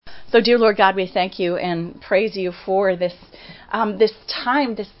So, dear Lord God, we thank you and praise you for this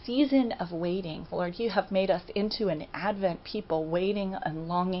time, this season of waiting. Lord, you have made us into an Advent people, waiting and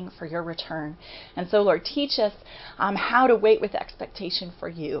longing for your return. And so, Lord, teach us how to wait with expectation for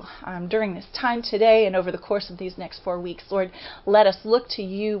you. During this time today and over the course of these next 4 weeks, Lord, let us look to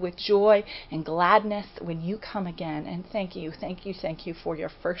you with joy and gladness when you come again. And thank you for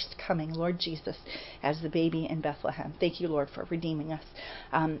your first coming, Lord Jesus, as the baby in Bethlehem. Thank you, Lord, for redeeming us.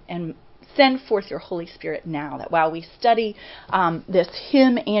 And send forth your Holy Spirit now, that while we study this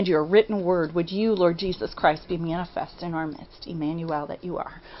hymn and your written word, would you, Lord Jesus Christ, be manifest in our midst, Emmanuel, that you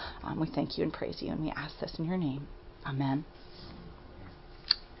are. We thank you and praise you, and we ask this in your name. Amen.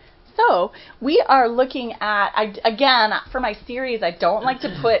 So, we are looking at, again, for my series, I don't like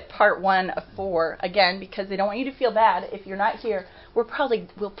to put part 1 of 4, again, because I don't want you to feel bad if you're not here. We'll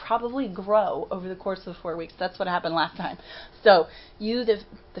probably grow over the course of 4 weeks. That's what happened last time. So you, the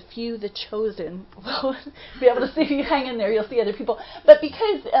few, the chosen, will be able to see if you hang in there. You'll see other people. But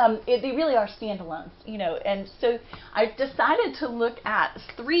because they really are standalones, and so I decided to look at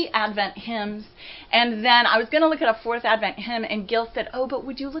 3 Advent hymns, and then I was going to look at a 4th Advent hymn, and Gil said, "Oh, but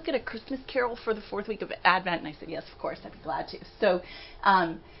would you look at a Christmas carol for the 4th week of Advent?" And I said, "Yes, of course, I'd be glad to."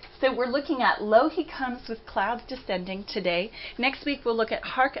 So we're looking at "Lo, He Comes with Clouds Descending" today. Next week we'll look at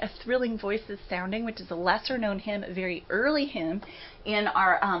 "Hark, a Thrilling Voices Sounding," which is a lesser-known hymn, a very early hymn in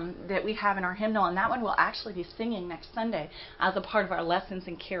our that we have in our hymnal, and that one we'll actually be singing next Sunday as a part of our Lessons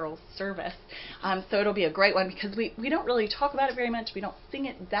and Carols service. So it'll be a great one because we don't really talk about it very much. We don't sing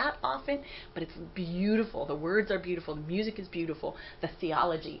it that often, but it's beautiful. The words are beautiful. The music is beautiful. The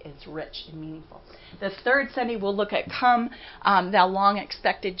theology is rich and meaningful. The third Sunday we'll look at "Come, Thou Long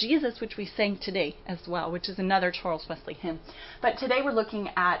Expected Jesus," which we sang today as well, which is another Charles Wesley hymn. But today we're looking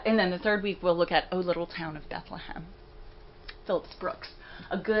at, and then the third week we'll look at "O Little Town of Bethlehem," Phillips Brooks,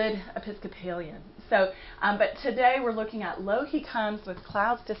 a good Episcopalian. So, but today we're looking at "Lo, He Comes with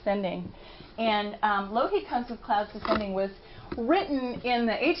Clouds Descending," and "Lo, He Comes with Clouds Descending" was written in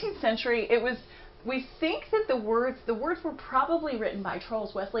the 18th century. We think that the words were probably written by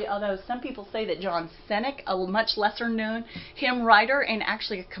Charles Wesley, although some people say that John Cennick, a much lesser known hymn writer and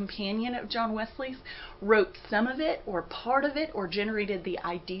actually a companion of John Wesley's, wrote some of it or part of it or generated the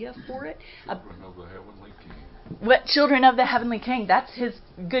idea for it. Children of the Heavenly King. What Children of the Heavenly King? That's his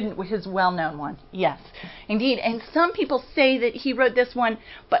well-known one. Yes, indeed. And some people say that he wrote this one,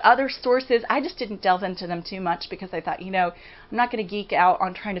 but other sources, I just didn't delve into them too much because I thought, I'm not going to geek out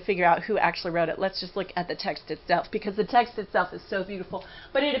on trying to figure out who actually wrote it. Let's just look at the text itself, because the text itself is so beautiful.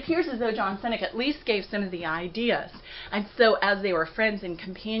 But it appears as though John Cennick at least gave some of the ideas. And so as they were friends and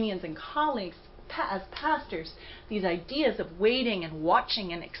companions and colleagues, as pastors, these ideas of waiting and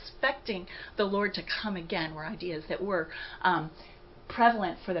watching and expecting the Lord to come again were ideas that were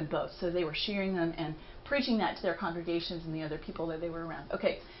prevalent for them both. So they were sharing them and preaching that to their congregations and the other people that they were around.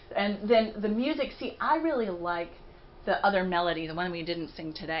 Okay, and then the music. See, I really like the other melody, the one we didn't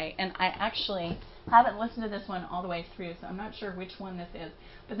sing today, and I actually haven't listened to this one all the way through, so I'm not sure which one this is.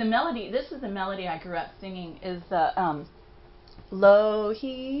 But the melody, this is the melody I grew up singing, is the "Lo,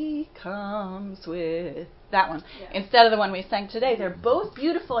 He Comes with," that one, instead of the one we sang today. They're both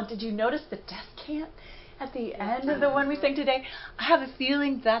beautiful. And did you notice the descant at the end of the one we sang today? I have a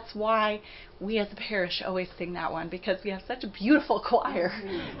feeling that's why we as a parish always sing that one, because we have such a beautiful choir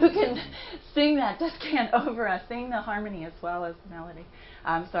who can sing that descant over us, sing the harmony as well as the melody.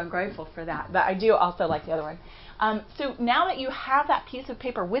 So I'm grateful for that. But I do also like the other one. So now that you have that piece of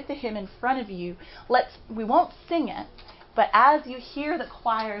paper with the hymn in front of you, we won't sing it. But as you hear the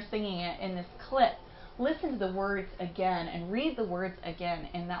choir singing it in this clip, listen to the words again and read the words again,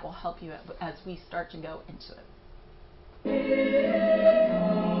 and that will help you as we start to go into it.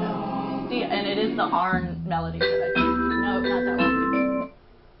 See, and it is the Arn melody. No, not that one.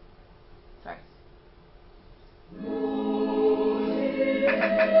 Sorry.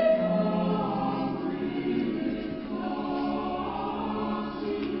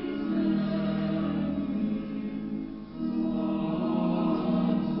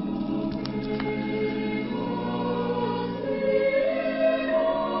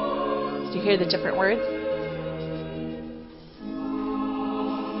 Do you hear the different words?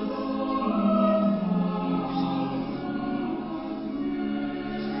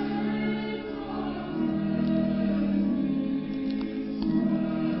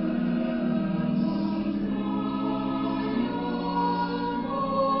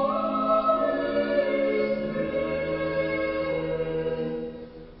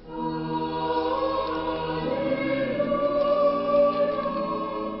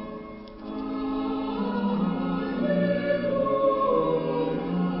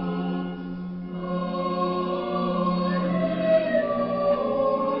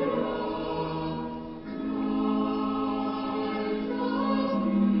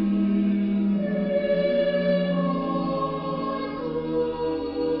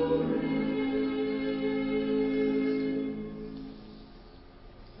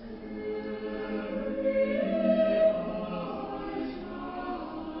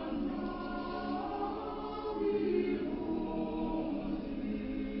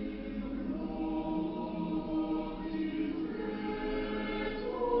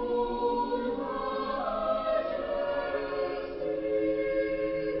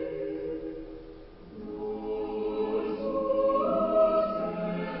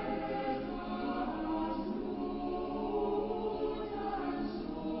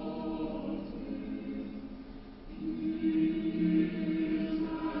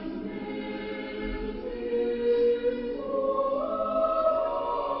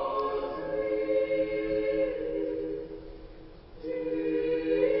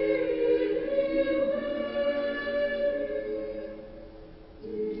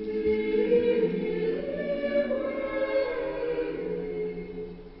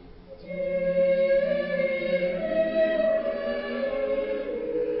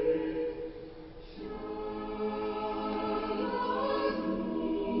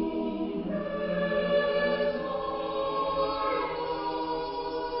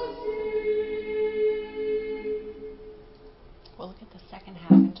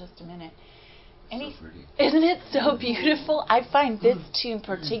 Isn't it so beautiful? I find this tune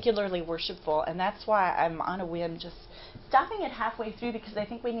particularly worshipful, and that's why I'm on a whim just stopping it halfway through, because I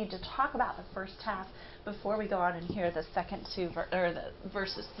think we need to talk about the first half before we go on and hear the second the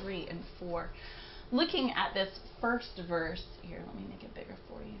verses 3 and 4. Looking at this first verse here, let me make it bigger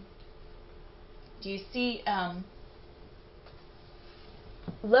for you. Do you see?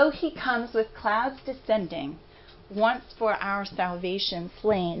 Lo, he comes with clouds descending, once for our salvation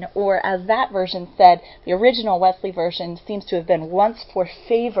slain, or as that version said, the original Wesley version seems to have been once for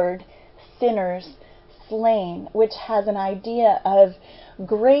favored sinners slain, which has an idea of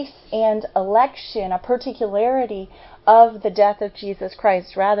grace and election, a particularity of the death of Jesus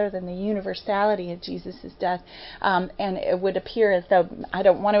Christ rather than the universality of Jesus' death. And it would appear as though, I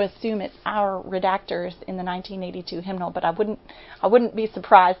don't want to assume it's our redactors in the 1982 hymnal, but I wouldn't be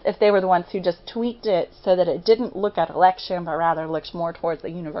surprised if they were the ones who just tweaked it so that it didn't look at election, but rather looks more towards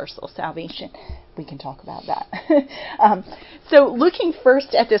the universal salvation. We can talk about that. So looking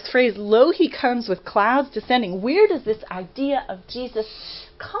first at this phrase, lo, he comes with clouds descending. Where does this idea of Jesus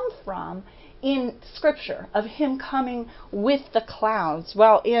come from in Scripture, of him coming with the clouds?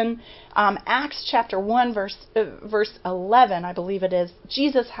 Well, in Acts chapter 1, verse 11, I believe it is,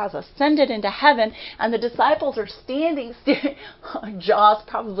 Jesus has ascended into heaven, and the disciples are standing, jaws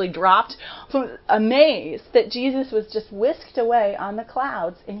probably dropped, amazed that Jesus was just whisked away on the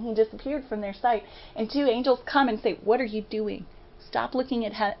clouds, and he disappeared from their sight. And two angels come and say, "What are you doing? Stop looking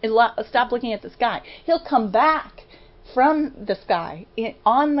at the sky. He'll come back from the sky,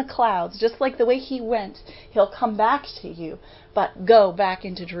 on the clouds, just like the way he went. He'll come back to you, but go back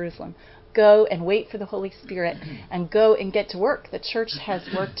into Jerusalem. Go and wait for the Holy Spirit, and go and get to work. The church has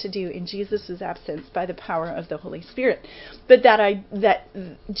work to do in Jesus' absence by the power of the Holy Spirit." But that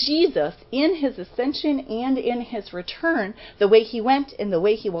Jesus, in his ascension and in his return, the way he went and the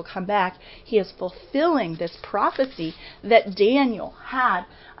way he will come back, he is fulfilling this prophecy that Daniel had,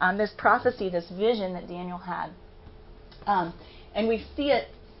 this vision that Daniel had. And we see it,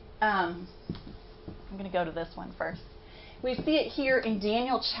 I'm going to go to this one first. We see it here in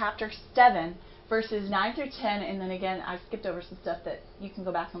Daniel chapter 7, verses 9 through 10, and then again, I skipped over some stuff that you can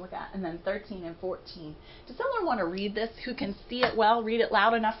go back and look at, and then 13 and 14. Does someone want to read this who can see it well? Read it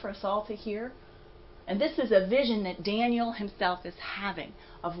loud enough for us all to hear? And this is a vision that Daniel himself is having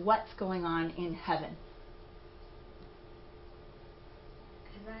of what's going on in heaven.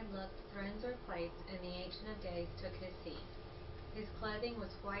 As I looked, thrones were placed, and the Ancient of Days took his seat. His clothing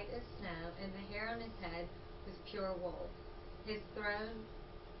was white as snow, and the hair on his head was pure wool. His throne,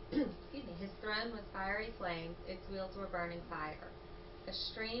 his throne was fiery flames, its wheels were burning fire. A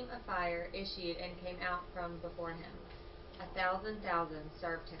stream of fire issued and came out from before him. 1,000,000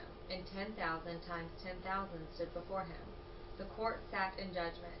 served him, and 10,000 times 10,000 stood before him. The court sat in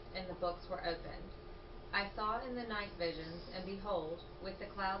judgment, and the books were opened. I saw in the night visions, and behold, with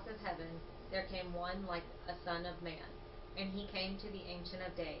the clouds of heaven there came one like a son of man. And he came to the Ancient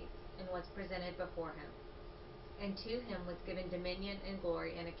of Days, and was presented before him. And to him was given dominion and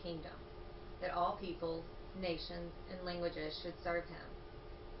glory and a kingdom, that all peoples, nations, and languages should serve him.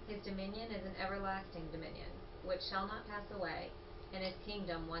 His dominion is an everlasting dominion, which shall not pass away, and his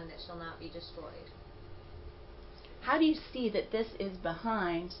kingdom one that shall not be destroyed. How do you see that this is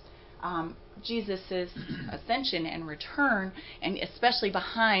behind Jesus' ascension and return, and especially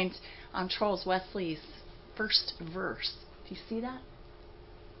behind Charles Wesley's first verse? Do you see that?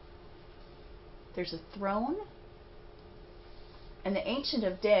 There's a throne, and the Ancient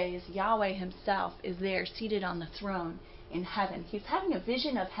of Days, Yahweh himself, is there seated on the throne in heaven. He's having a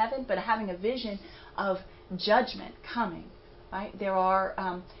vision of heaven, but having a vision of judgment coming. Right? There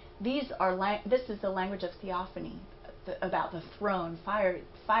are this is the language of theophany, about the throne,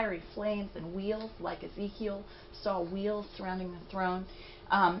 fiery flames and wheels, like Ezekiel saw wheels surrounding the throne.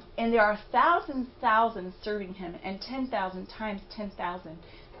 And there are thousands serving him, and 10,000 times 10,000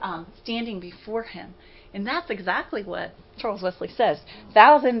 standing before him. And that's exactly what Charles Wesley says.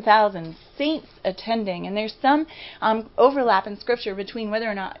 Thousand saints attending. And there's some overlap in Scripture between whether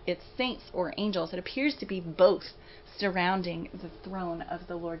or not it's saints or angels. It appears to be both surrounding the throne of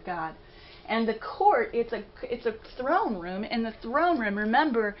the Lord God. And the court, it's a throne room. And the throne room,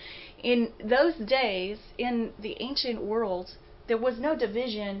 remember, in those days, in the ancient world, there was no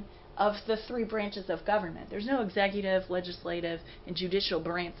division of the three branches of government. There's no executive, legislative, and judicial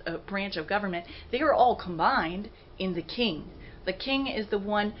branch of government. They are all combined in the king. The king is the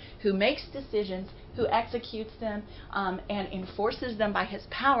one who makes decisions, who executes them, and enforces them by his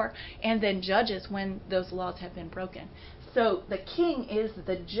power, and then judges when those laws have been broken. So the king is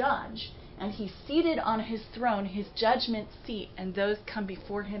the judge, and he's seated on his throne, his judgment seat, and those come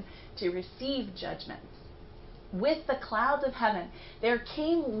before him to receive judgment. with the clouds of heaven, there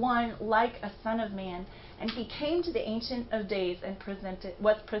came one like a son of man, and he came to the Ancient of Days and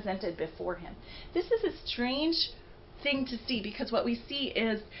was presented before him. This is a strange thing to see, because what we see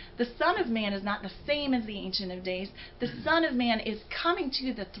is the Son of Man is not the same as the Ancient of Days. The Son of Man is coming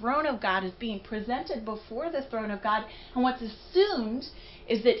to the throne of God, is being presented before the throne of God, and what's assumed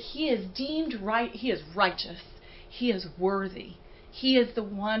is that he is deemed right, he is righteous, he is worthy. He is the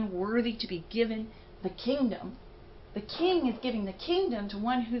one worthy to be given the kingdom. The king is giving the kingdom to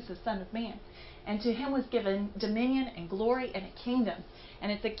one who's the Son of Man. And to him was given dominion and glory and a kingdom.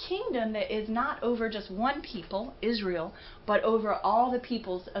 And it's a kingdom that is not over just one people, Israel, but over all the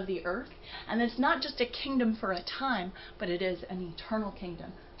peoples of the earth. And it's not just a kingdom for a time, but it is an eternal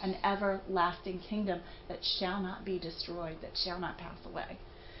kingdom, an everlasting kingdom that shall not be destroyed, that shall not pass away.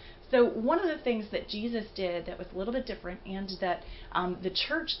 So one of the things that Jesus did that was a little bit different, and that the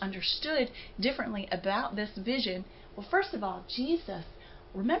church understood differently about this vision, well, first of all, Jesus,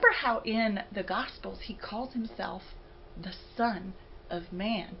 remember how in the Gospels he calls himself the Son of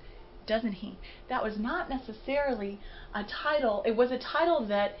Man, doesn't he? That was not necessarily a title. It was a title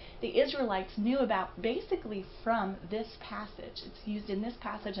that the Israelites knew about basically from this passage. It's used in this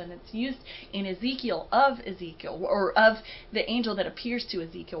passage, and it's used in Ezekiel, or of the angel that appears to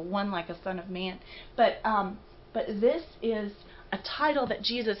Ezekiel, one like a son of man. But this is a title that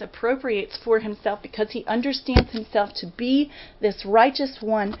Jesus appropriates for himself, because he understands himself to be this righteous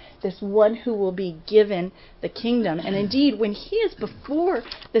one, this one who will be given the kingdom. And indeed, when he is before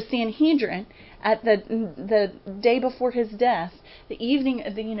the Sanhedrin at the day before his death, the evening,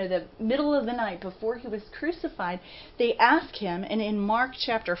 the middle of the night before he was crucified, they ask him, and in Mark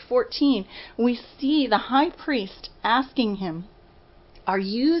chapter 14, we see the high priest asking him, "Are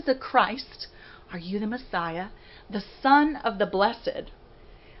you the Christ? Are you the Messiah, the Son of the Blessed?"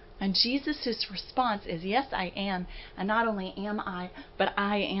 And Jesus' response is, "Yes, I am. And not only am I, but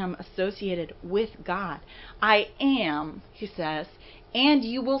I am associated with God. I am," he says, "and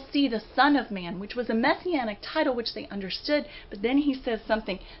you will see the Son of Man," which was a messianic title which they understood. But then he says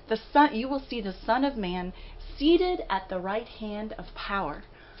something, you will see the Son of Man seated at the right hand of power.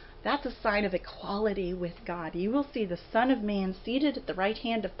 That's a sign of equality with God. You will see the Son of Man seated at the right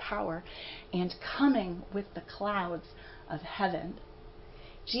hand of power and coming with the clouds of heaven.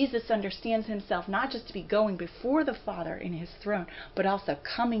 Jesus understands himself not just to be going before the Father in his throne, but also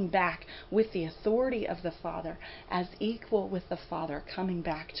coming back with the authority of the Father, as equal with the Father, coming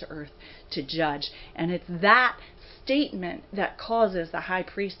back to earth to judge. And it's that statement that causes the high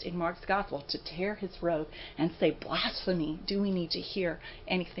priest in Mark's gospel to tear his robe and say, "Blasphemy, do we need to hear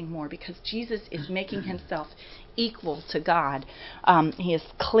anything more?" Because Jesus is making himself equal to God. He is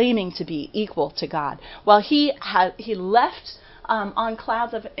claiming to be equal to God. Well, he left on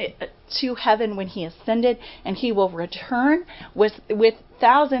clouds to heaven when he ascended, and he will return with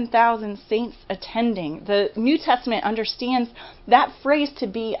thousand saints attending. The New Testament understands that phrase to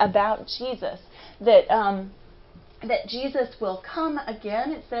be about Jesus, that Jesus will come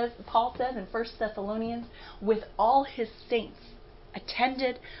again. It says, Paul says in 1 Thessalonians, with all his saints,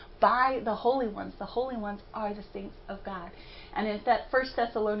 attended by the holy ones. The holy ones are the saints of God. And it's that 1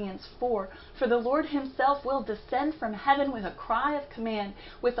 Thessalonians 4, "For the Lord himself will descend from heaven with a cry of command,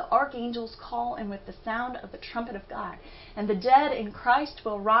 with the archangel's call, and with the sound of the trumpet of God. And the dead in Christ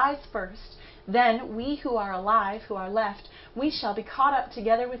will rise first. Then we who are alive, who are left, we shall be caught up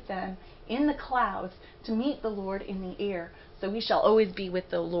together with them in the clouds to meet the Lord in the air. So we shall always be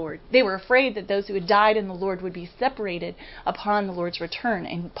with the Lord." They were afraid that those who had died in the Lord would be separated upon the Lord's return.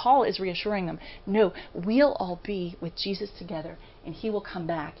 And Paul is reassuring them, no, we'll all be with Jesus together, and he will come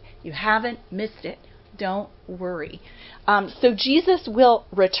back. You haven't missed it. Don't worry. So Jesus will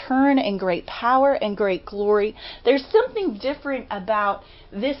return in great power and great glory. There's something different about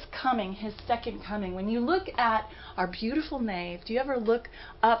this coming, his second coming. When you look at our beautiful nave, do you ever look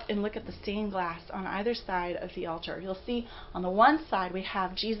up and look at the stained glass on either side of the altar? You'll see on the one side we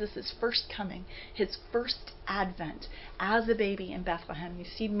have Jesus' first coming, his first advent as a baby in Bethlehem. You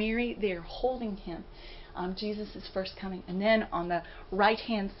see Mary there holding him. Jesus' first coming. And then on the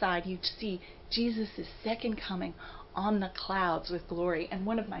right-hand side, you see Jesus' second coming on the clouds with glory. And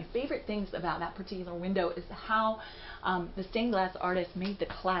one of my favorite things about that particular window is how the stained glass artist made the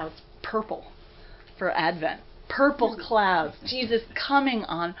clouds purple for Advent. Purple clouds. Jesus coming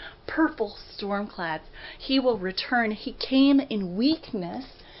on purple storm clouds. He will return. He came in weakness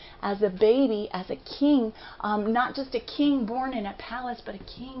as a baby, as a king, not just a king born in a palace, but a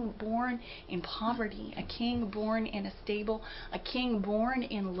king born in poverty, a king born in a stable, a king born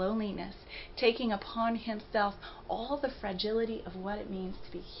in loneliness, taking upon himself all the fragility of what it means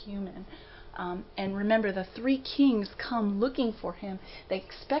to be human. And remember, the 3 kings come looking for him. They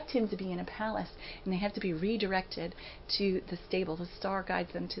expect him to be in a palace, and they have to be redirected to the stable. The star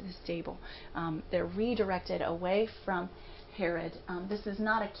guides them to the stable. They're redirected away from Herod. This is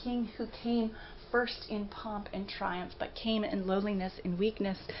not a king who came first in pomp and triumph, but came in lowliness and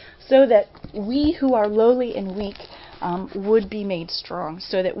weakness, so that we who are lowly and weak would be made strong,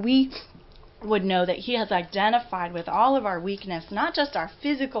 so that we would know that he has identified with all of our weakness, not just our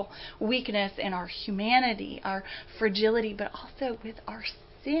physical weakness and our humanity, our fragility, but also with our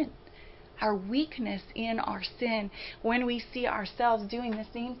sin, our weakness in our sin. When we see ourselves doing the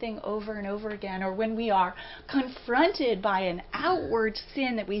same thing over and over again, or when we are confronted by an outward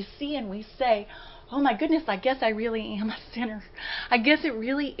sin that we see and we say, oh my goodness, I guess I really am a sinner. I guess it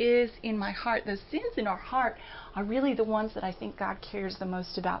really is in my heart. The sins in our heart are really the ones that I think God cares the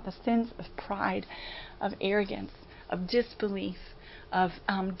most about. The sins of pride, of arrogance, of disbelief, of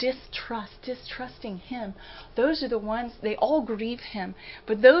distrusting him. Those are the ones, they all grieve him.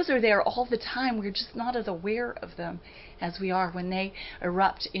 But those are there all the time. We're just not as aware of them as we are when they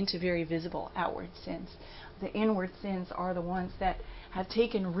erupt into very visible outward sins. The inward sins are the ones that have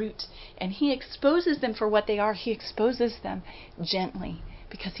taken root, and he exposes them for what they are. He exposes them gently,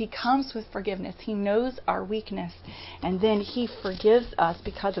 because he comes with forgiveness. He knows our weakness, and then he forgives us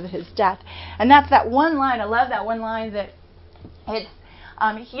because of his death. And that's that one line. I love that one line, that it's,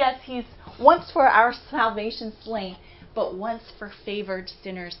 yes, he's once for our salvation slain, but once for favored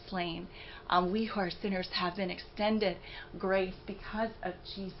sinners slain. We who are sinners have been extended grace because of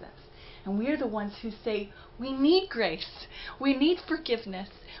Jesus. And we're the ones who say, we need grace. We need forgiveness.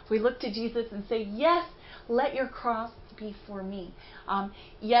 We look to Jesus and say, yes, let your cross be for me.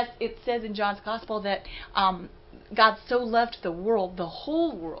 Yes, it says in John's Gospel that God so loved the world, the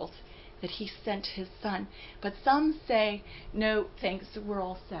whole world, that he sent his son. But some say, no, thanks, we're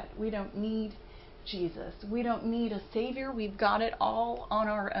all set. We don't need Jesus. We don't need a Savior. We've got it all on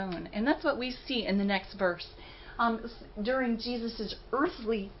our own. And that's what we see in the next verse. During Jesus'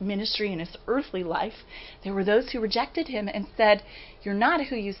 earthly ministry and his earthly life, there were those who rejected him and said, you're not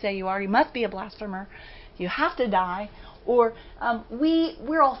who you say you are. You must be a blasphemer. You have to die. Or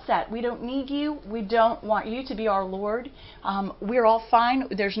we're all set. We don't need you. We don't want you to be our Lord. We're all fine.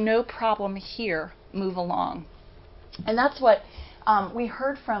 There's no problem here. Move along. And that's what we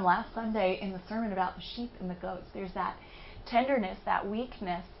heard from last Sunday in the sermon about the sheep and the goats. There's that tenderness, that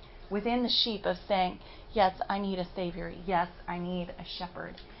weakness within the sheep of saying, yes, I need a Savior. Yes, I need a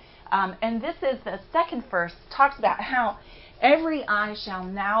shepherd. And this is the second verse, talks about how every eye shall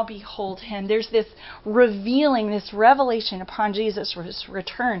now behold him. There's this revealing, this revelation upon Jesus'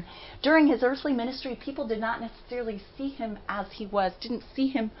 return. During his earthly ministry, people did not necessarily see him as he was, didn't see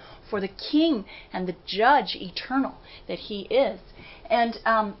him for the king and the judge eternal that he is. And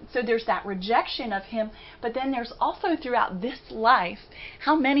so there's that rejection of him. But then there's also throughout this life,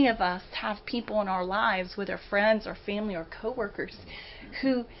 how many of us have people in our lives, whether friends or family or coworkers,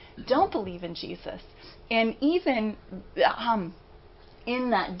 who don't believe in Jesus. And even in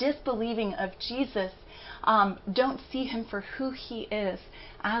that disbelieving of Jesus, don't see him for who he is,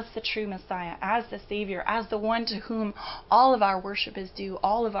 as the true Messiah, as the Savior, as the one to whom all of our worship is due,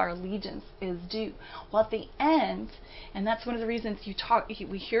 all of our allegiance is due. Well, at the end, and that's one of the reasons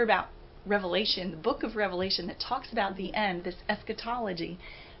we hear about Revelation, the book of Revelation that talks about the end, this eschatology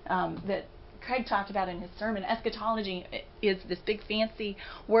that Craig talked about in his sermon. Eschatology is this big fancy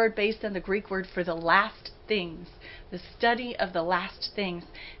word based on the Greek word for the last things, the study of the last things,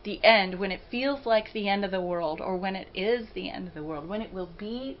 the end, when it feels like the end of the world, or when it is the end of the world, when it will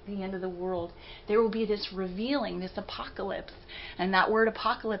be the end of the world. There will be this revealing, this apocalypse, and that word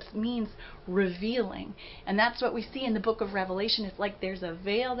apocalypse means revealing, and that's what we see in the book of Revelation. It's like there's a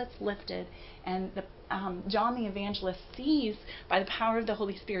veil that's lifted, and John the Evangelist sees by the power of the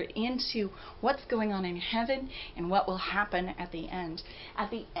Holy Spirit into what's going on in heaven and what will happen at the end.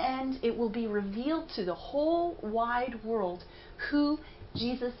 At the end, it will be revealed to the whole wide world who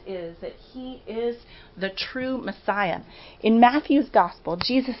Jesus is, that he is the true Messiah. In Matthew's Gospel,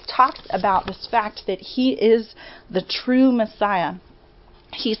 Jesus talks about this fact that he is the true Messiah.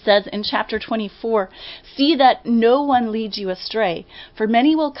 He says in chapter 24, see that no one leads you astray, for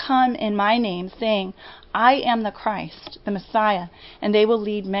many will come in my name, saying, I am the Christ, the Messiah, and they will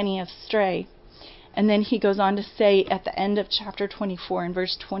lead many astray. And then he goes on to say at the end of chapter 24 in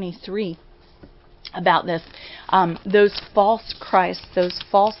verse 23 about this, those false Christs, those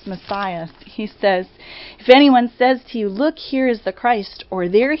false Messiahs. He says, if anyone says to you, look, here is the Christ, or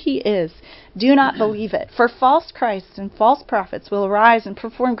there he is, do not believe it. For false Christs and false prophets will arise and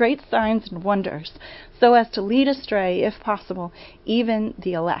perform great signs and wonders, so as to lead astray, if possible, even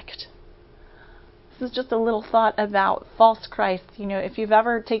the elect. is just a little thought about false Christ. If you've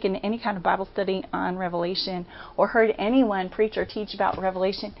ever taken any kind of Bible study on Revelation or heard anyone preach or teach about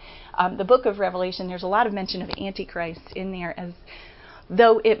Revelation, the book of Revelation, there's a lot of mention of Antichrist in there, as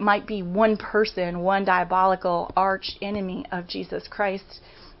though it might be one person, one diabolical arch enemy of Jesus Christ.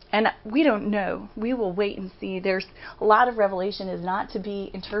 And we don't know. We will wait and see. There's a lot of Revelation is not to be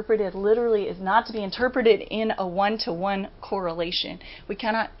interpreted literally, is not to be interpreted in a one-to-one correlation. We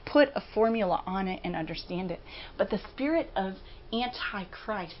cannot put a formula on it and understand it. But the spirit of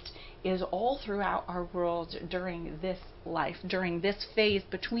Antichrist is all throughout our world during this life, during this phase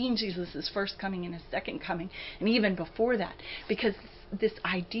between Jesus' first coming and his second coming, and even before that. Because this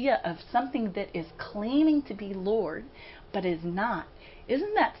idea of something that is claiming to be Lord, but is not,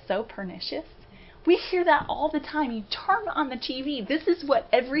 isn't that so pernicious? We hear that all the time. You turn on the TV. This is what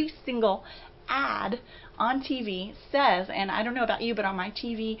every single ad on TV says. And I don't know about you, but on my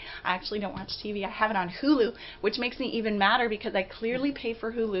TV, I actually don't watch TV. I have it on Hulu, which makes me even madder because I clearly pay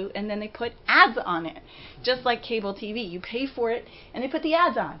for Hulu and then they put ads on it, just like cable TV. You pay for it and they put the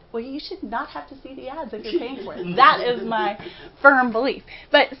ads on. Well, you should not have to see the ads if you're paying for it. That is my firm belief.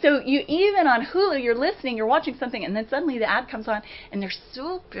 But so you even on Hulu, you're listening, you're watching something, and then suddenly the ad comes on and they're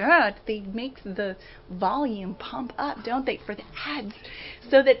so bad. They make the volume pump up, don't they, for the ads,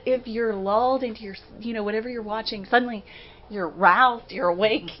 so that if you're lulled into your, whatever you're watching, suddenly you're roused, you're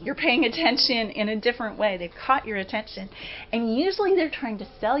awake, you're paying attention in a different way. They've caught your attention. And usually they're trying to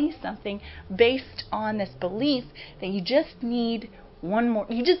sell you something based on this belief that you just need one more,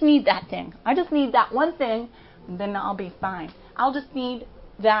 you just need that thing. I just need that one thing, and then I'll be fine. I'll just need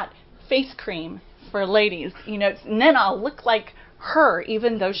that face cream for ladies, and then I'll look like her,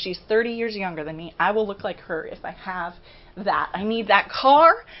 even though she's 30 years younger than me. I will look like her if I have that. I need that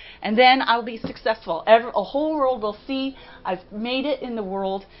car, and then I'll be successful. A whole world will see I've made it in the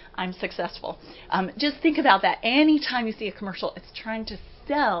world. I'm successful. Just think about that. Anytime you see a commercial, it's trying to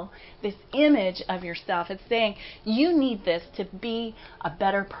sell this image of yourself. It's saying you need this to be a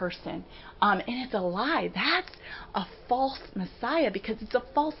better person. And it's a lie. That's a false Messiah because it's a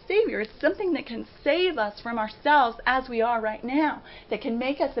false Savior. It's something that can save us from ourselves as we are right now, that can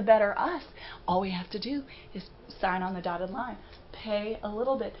make us a better us. All we have to do is sign on the dotted line, pay a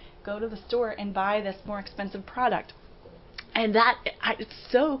little bit, go to the store and buy this more expensive product. And I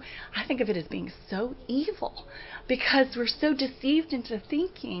think of it as being so evil because we're so deceived into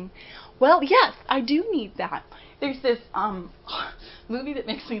thinking, well, yes, I do need that. There's this movie that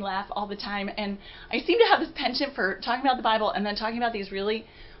makes me laugh all the time, and I seem to have this penchant for talking about the Bible and then talking about these really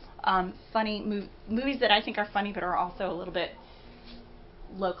funny movies that I think are funny but are also a little bit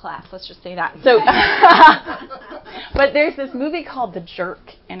low class, let's just say that. So, but there's this movie called The Jerk,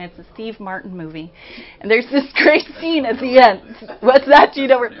 and it's a Steve Martin movie. And there's this great scene at the end. What's that? Do you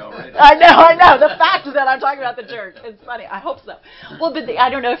know where? I know. The fact that I'm talking about The Jerk. It's funny. I hope so. Well, but I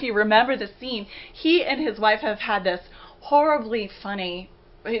don't know if you remember the scene. He and his wife have had this horribly funny.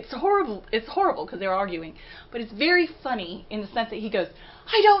 It's horrible because they're arguing, but it's very funny in the sense that he goes,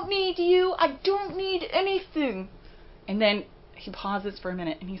 "I don't need you. I don't need anything," and then he pauses for a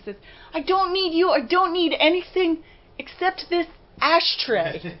minute and he says, "I don't need you. I don't need anything except this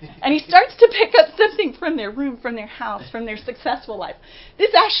ashtray." And he starts to pick up something from their room, from their house, from their successful life.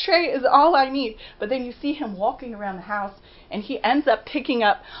 "This ashtray is all I need." But then you see him walking around the house and he ends up picking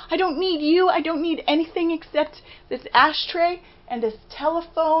up, "I don't need you. I don't need anything except this ashtray and this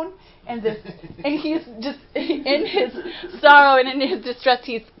telephone and this," and he's just in his sorrow and in his distress,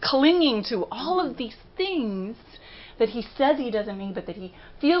 he's clinging to all of these things that he says he doesn't need, but that he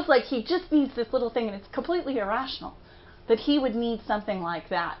feels like he just needs this little thing, and it's completely irrational that he would need something like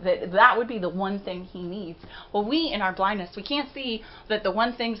that would be the one thing he needs. Well, we, in our blindness, we can't see that the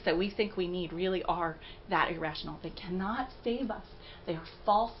one things that we think we need really are that irrational. They cannot save us. They are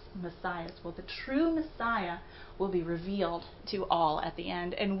false messiahs. Well, the true Messiah will be revealed to all at the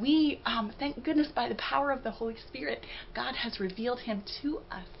end. And we, thank goodness, by the power of the Holy Spirit, God has revealed him to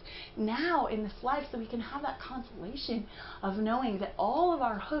us now in this life, so we can have that consolation of knowing that all of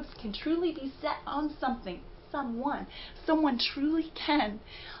our hopes can truly be set on something, someone truly can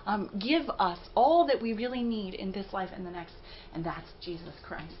give us all that we really need in this life and the next, and that's Jesus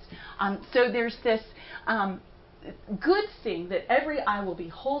Christ. So there's this good thing that every eye will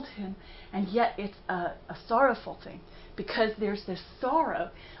behold him, and yet it's a sorrowful thing, because there's this sorrow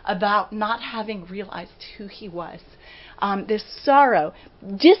about not having realized who he was. This sorrow.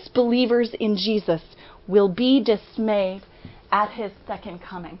 Disbelievers in Jesus will be dismayed at his second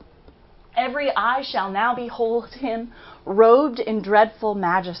coming. Every eye shall now behold him, robed in dreadful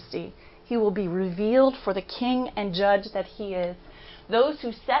majesty. He will be revealed for the King and Judge that he is. Those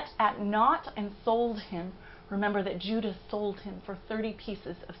who set at naught and sold him, remember that Judas sold him for 30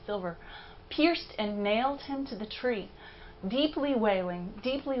 pieces of silver, pierced and nailed him to the tree. Deeply wailing,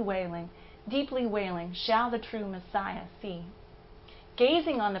 deeply wailing, deeply wailing, shall the true Messiah see.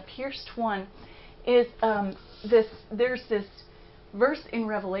 Gazing on the pierced one is there's this verse in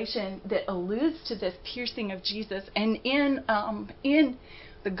Revelation that alludes to this piercing of Jesus, and in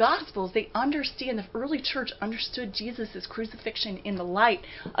the Gospels, they understand, the early church understood Jesus' crucifixion in the light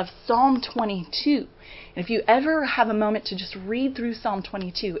of Psalm 22. And if you ever have a moment to just read through Psalm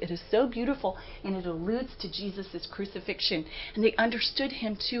 22, it is so beautiful, and it alludes to Jesus' crucifixion. And they understood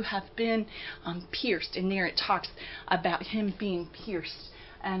him to have been pierced, and there it talks about him being pierced.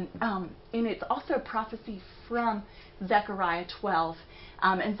 And it's also a prophecy from Zechariah 12.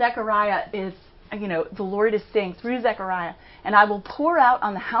 And Zechariah is, the Lord is saying through Zechariah, and I will pour out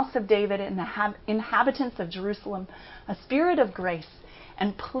on the house of David and the inhabitants of Jerusalem a spirit of grace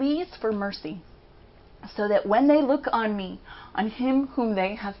and pleas for mercy, so that when they look on me, on him whom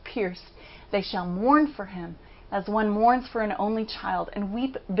they have pierced, they shall mourn for him as one mourns for an only child, and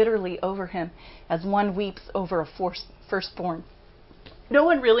weep bitterly over him as one weeps over a firstborn. No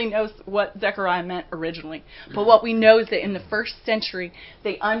one really knows what Zechariah meant originally, but what we know is that in the first century,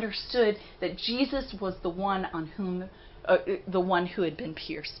 they understood that Jesus was the one on whom, the one who had been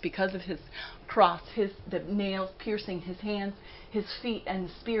pierced because of his cross, the nails piercing his hands, his feet, and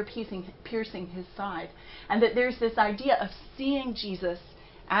the spear piercing his side, and that there's this idea of seeing Jesus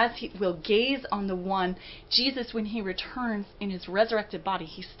as he will gaze on the one. Jesus, when he returns in his resurrected body,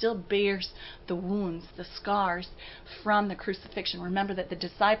 he still bears the wounds, the scars from the crucifixion. Remember that the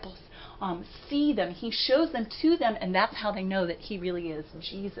disciples see them. He shows them to them, and that's how they know that he really is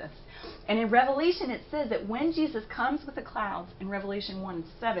Jesus. And in Revelation, it says that when Jesus comes with the clouds, in Revelation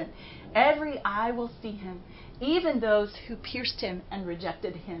 1:7, every eye will see him, even those who pierced him and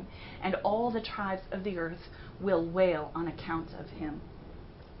rejected him, and all the tribes of the earth will wail on account of him.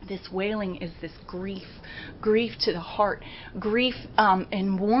 This wailing is this grief to the heart, grief and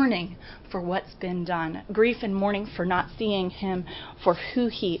mourning for what's been done, grief and mourning for not seeing him for who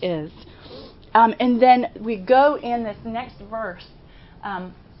he is. And then we go in this next verse.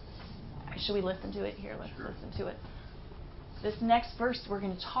 Should we listen to it here? Let's listen to it. This next verse, we're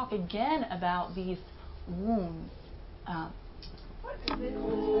going to talk again about these wounds.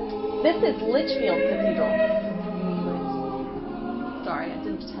 This is Lichfield Cathedral. Sorry, I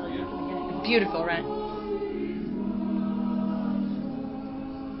didn't tell you at the beginning. It's beautiful, right?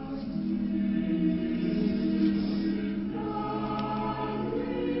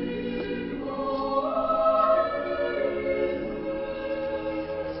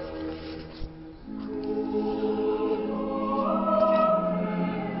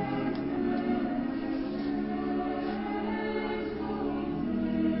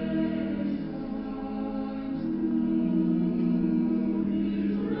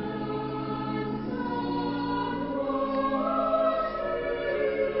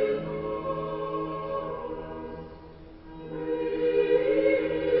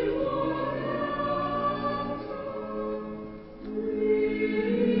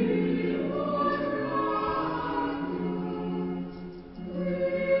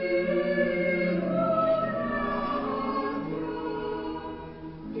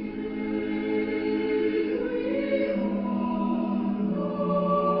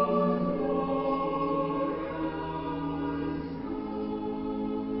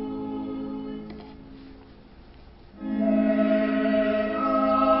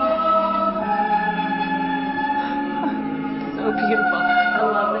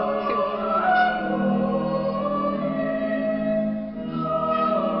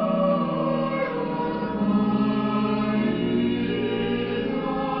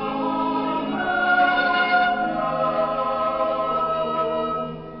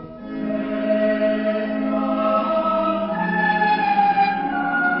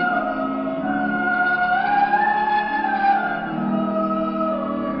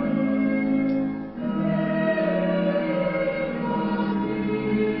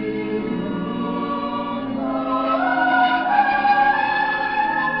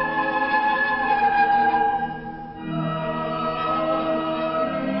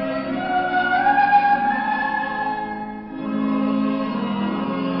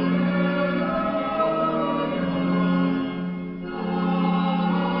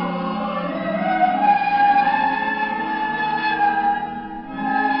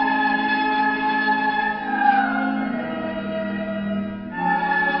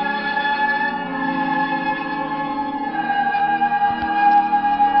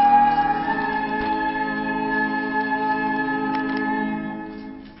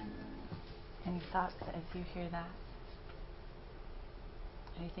 hear that?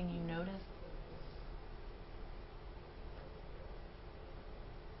 Anything you notice?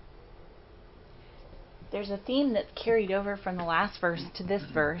 There's a theme that's carried over from the last verse to this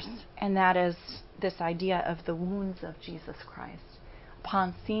verse, and that is this idea of the wounds of Jesus Christ.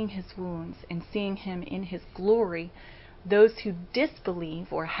 Upon seeing his wounds and seeing him in his glory, those who disbelieve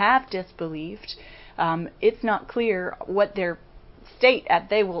or have disbelieved, it's not clear what their state at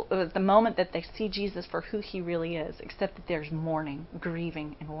the moment that they see Jesus for who he really is, except that there's mourning,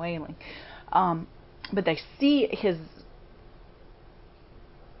 grieving, and wailing. But they see his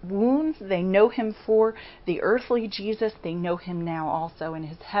wounds, they know him for the earthly Jesus, they know him now also in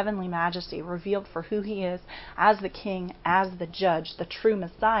his heavenly majesty, revealed for who he is as the King, as the Judge, the true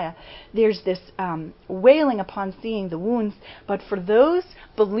Messiah. There's this wailing upon seeing the wounds, but for those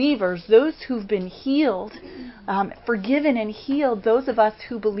believers, those who've been healed, forgiven and healed, those of us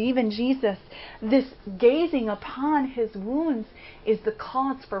who believe in Jesus, this gazing upon his wounds is the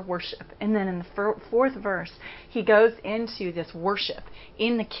cause for worship. And then in the fourth verse, he goes into this worship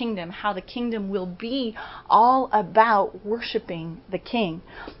in the kingdom, how the kingdom will be all about worshiping the King.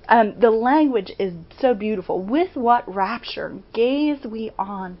 The language is so beautiful. With what rapture gaze we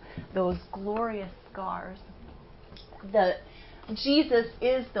on those glorious scars. Jesus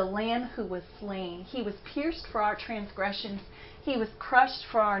is the Lamb who was slain. He was pierced for our transgressions. He was crushed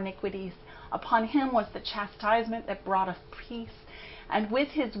for our iniquities. Upon him was the chastisement that brought us peace. And with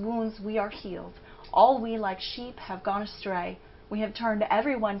his wounds we are healed. All we like sheep have gone astray. We have turned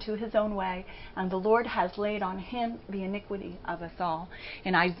everyone to his own way, and the Lord has laid on him the iniquity of us all.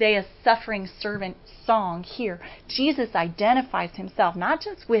 In Isaiah's suffering servant song here, Jesus identifies himself not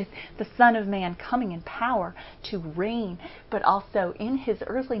just with the Son of Man coming in power to reign, but also in his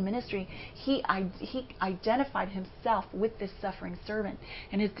earthly ministry, he identified himself with this suffering servant.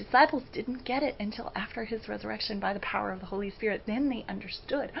 And his disciples didn't get it until after his resurrection by the power of the Holy Spirit. Then they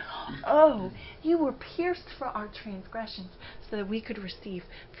understood, oh, you were pierced for our transgressions, so that we could receive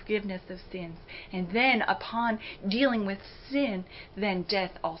forgiveness of sins. And then upon dealing with sin, then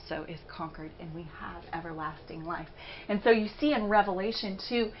death also is conquered and we have everlasting life. And so you see in Revelation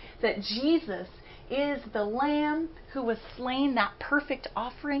 2 that Jesus is the Lamb who was slain, that perfect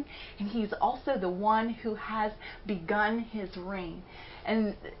offering, and he's also the one who has begun his reign.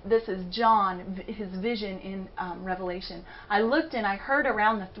 And this is John, his vision in Revelation. I looked and I heard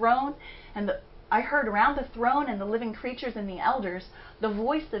around the throne and the living creatures and the elders the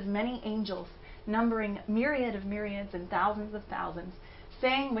voice of many angels, numbering myriad of myriads and thousands of thousands,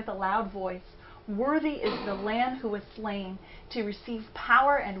 saying with a loud voice, "Worthy is the Lamb who was slain to receive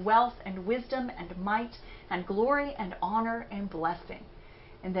power and wealth and wisdom and might and glory and honor and blessing."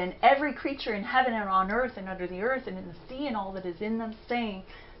 And then every creature in heaven and on earth and under the earth and in the sea and all that is in them, saying,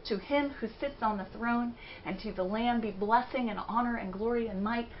 "To him who sits on the throne and to the Lamb be blessing and honor and glory and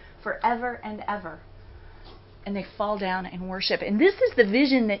might forever and ever." And they fall down and worship. And this is the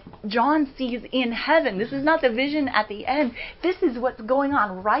vision that John sees in heaven. This is not the vision at the end. This is what's going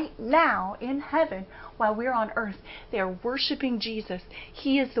on right now in heaven while we're on earth. They are worshiping Jesus.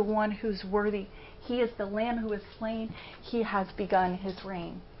 He is the one who's worthy. He is the Lamb who is slain. He has begun his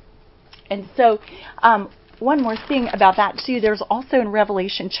reign. And so, one more thing about that too, there's also in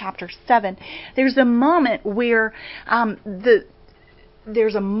Revelation chapter 7, there's a moment where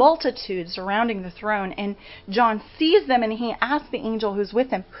there's a multitude surrounding the throne, and John sees them and he asks the angel who's with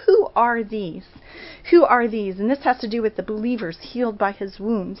him, "Who are these? Who are these?" And this has to do with the believers healed by his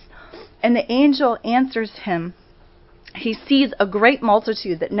wounds. And the angel answers him. He sees a great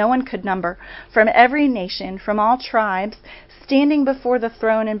multitude that no one could number, from every nation, from all tribes, standing before the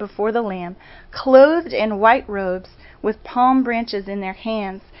throne and before the Lamb, clothed in white robes, with palm branches in their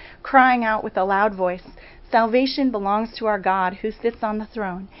hands, crying out with a loud voice, "Salvation belongs to our God who sits on the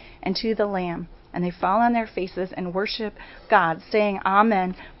throne and to the Lamb." And they fall on their faces and worship God, saying,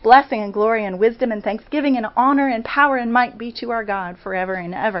 "Amen. Blessing and glory and wisdom and thanksgiving and honor and power and might be to our God forever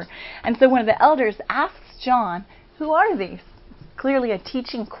and ever." And so one of the elders asks John, "Who are these?" Clearly a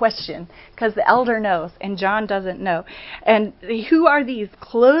teaching question, because the elder knows and John doesn't know. And who are these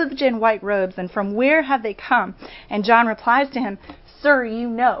clothed in white robes, and from where have they come? And John replies to him, "Sir, you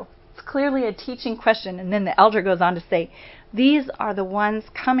know." It's clearly a teaching question. And then the elder goes on to say, "These are the ones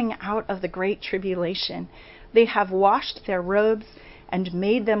coming out of the great tribulation. They have washed their robes and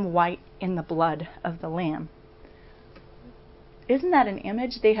made them white in the blood of the Lamb." Isn't that an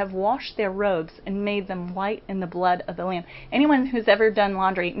image? They have washed their robes and made them white in the blood of the Lamb. Anyone who's ever done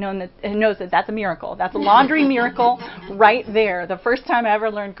laundry knows that that's a miracle. That's a laundry miracle right there. The first time I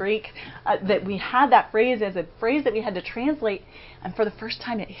ever learned Greek, that we had that phrase as a phrase that we had to translate, and for the first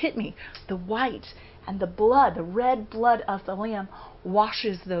time it hit me. The white And the blood, the red blood of the Lamb,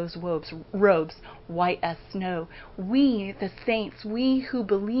 washes those robes white as snow. We, the saints, we who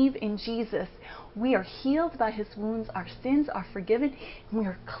believe in Jesus, we are healed by his wounds. Our sins are forgiven, and we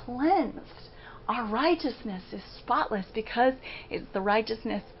are cleansed. Our righteousness is spotless because it's the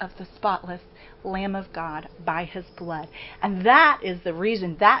righteousness of the spotless Lamb of God by his blood. And that is the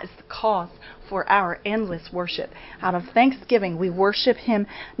reason, that is the cause for our endless worship. Out of thanksgiving, we worship him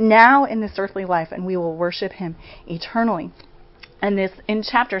now in this earthly life, and we will worship him eternally. And this, in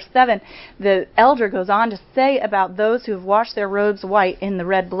chapter 7, the elder goes on to say about those who have washed their robes white in the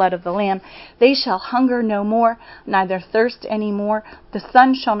red blood of the Lamb, they shall hunger no more, neither thirst any more. The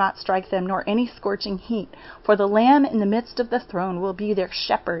sun shall not strike them, nor any scorching heat. For the Lamb in the midst of the throne will be their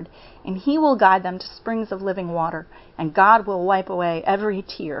shepherd, and he will guide them to springs of living water, and God will wipe away every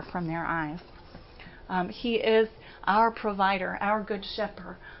tear from their eyes. He is our provider, our good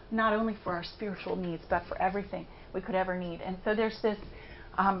shepherd, not only for our spiritual needs, but for everything we could ever need. And so there's this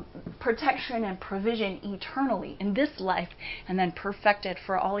protection and provision eternally in this life, and then perfected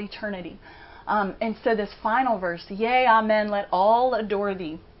for all eternity. And so this final verse, yea, amen, let all adore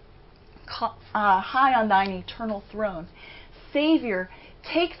thee, high on thine eternal throne. Savior,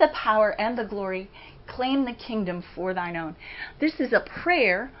 take the power and the glory, claim the kingdom for thine own. This is a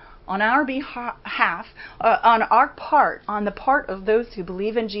prayer on our behalf, on our part, on the part of those who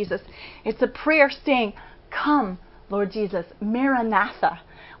believe in Jesus. It's a prayer saying, come, Lord Jesus, Maranatha,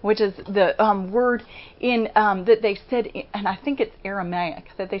 which is the word in that they said, and I think it's Aramaic,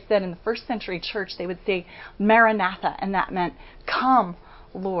 that they said in the first century church, they would say Maranatha, and that meant come,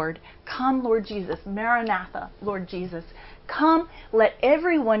 Lord Jesus, Maranatha, Lord Jesus. Come, let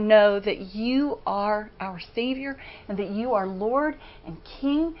everyone know that you are our Savior and that you are Lord and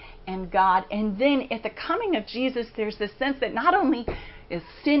King and God. And then at the coming of Jesus, there's this sense that not only is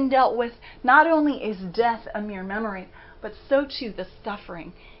sin dealt with, not only is death a mere memory, but so too the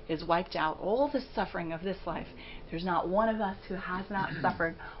suffering is wiped out. All the suffering of this life, there's not one of us who has not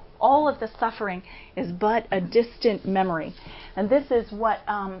suffered. All of the suffering is but a distant memory. And this is what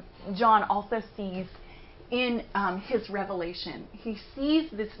John also sees in his revelation. He sees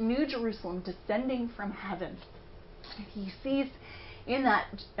this new Jerusalem descending from heaven. He sees in that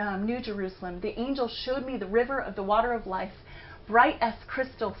new Jerusalem, the angel showed me the river of the water of life, bright as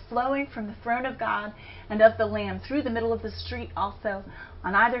crystal, flowing from the throne of God and of the Lamb, through the middle of the street also.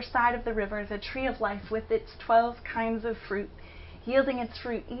 On either side of the river, the tree of life with its 12 kinds of fruit, yielding its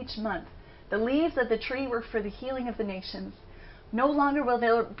fruit each month. The leaves of the tree were for the healing of the nations. No longer will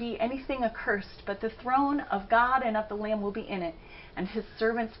there be anything accursed, but the throne of God and of the Lamb will be in it, and his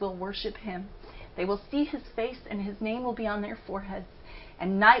servants will worship him. They will see his face, and his name will be on their foreheads,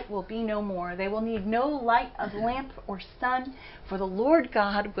 and night will be no more. They will need no light of lamp or sun, for the Lord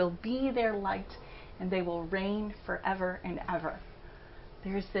God will be their light, and they will reign forever and ever.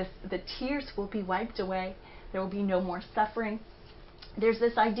 There's this, the tears will be wiped away. There will be no more suffering. There's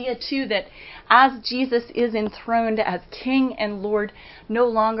this idea, too, that as Jesus is enthroned as King and Lord, no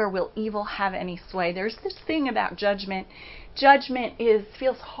longer will evil have any sway. There's this thing about judgment. Judgment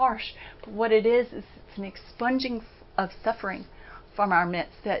feels harsh, but what it is it's an expunging of suffering from our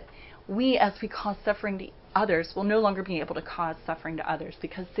midst, that we, as we cause suffering to others, will no longer be able to cause suffering to others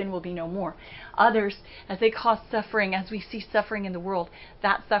because sin will be no more. Others, as they cause suffering, as we see suffering in the world,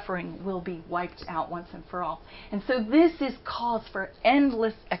 that suffering will be wiped out once and for all. And so this is cause for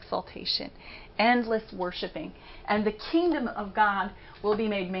endless exaltation, endless worshiping, and the kingdom of God will be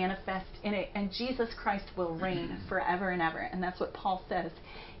made manifest in it, and Jesus Christ will reign forever and ever. And that's what Paul says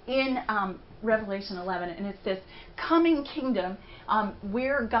in Revelation 11, and it's this coming kingdom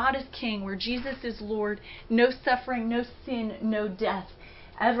where God is King, where Jesus is Lord, no suffering, no sin, no death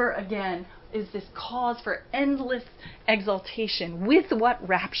ever again, is this cause for endless exaltation. With what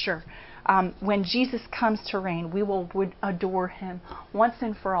rapture? When Jesus comes to reign, we would adore him once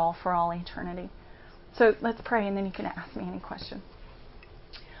and for all eternity. So let's pray, and then you can ask me any question.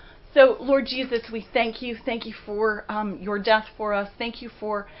 So, Lord Jesus, we thank you. Thank you for your death for us. Thank you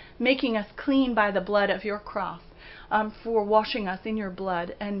for making us clean by the blood of your cross, for washing us in your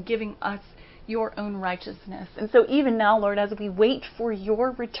blood and giving us your own righteousness. And so even now, Lord, as we wait for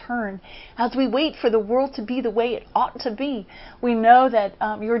your return, as we wait for the world to be the way it ought to be, we know that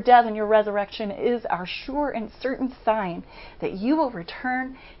your death and your resurrection is our sure and certain sign that you will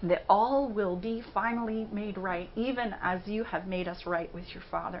return and that all will be finally made right, even as you have made us right with your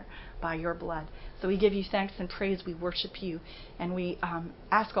Father by your blood. So we give you thanks and praise. We worship you, and we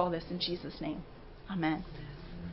ask all this in Jesus' name. Amen.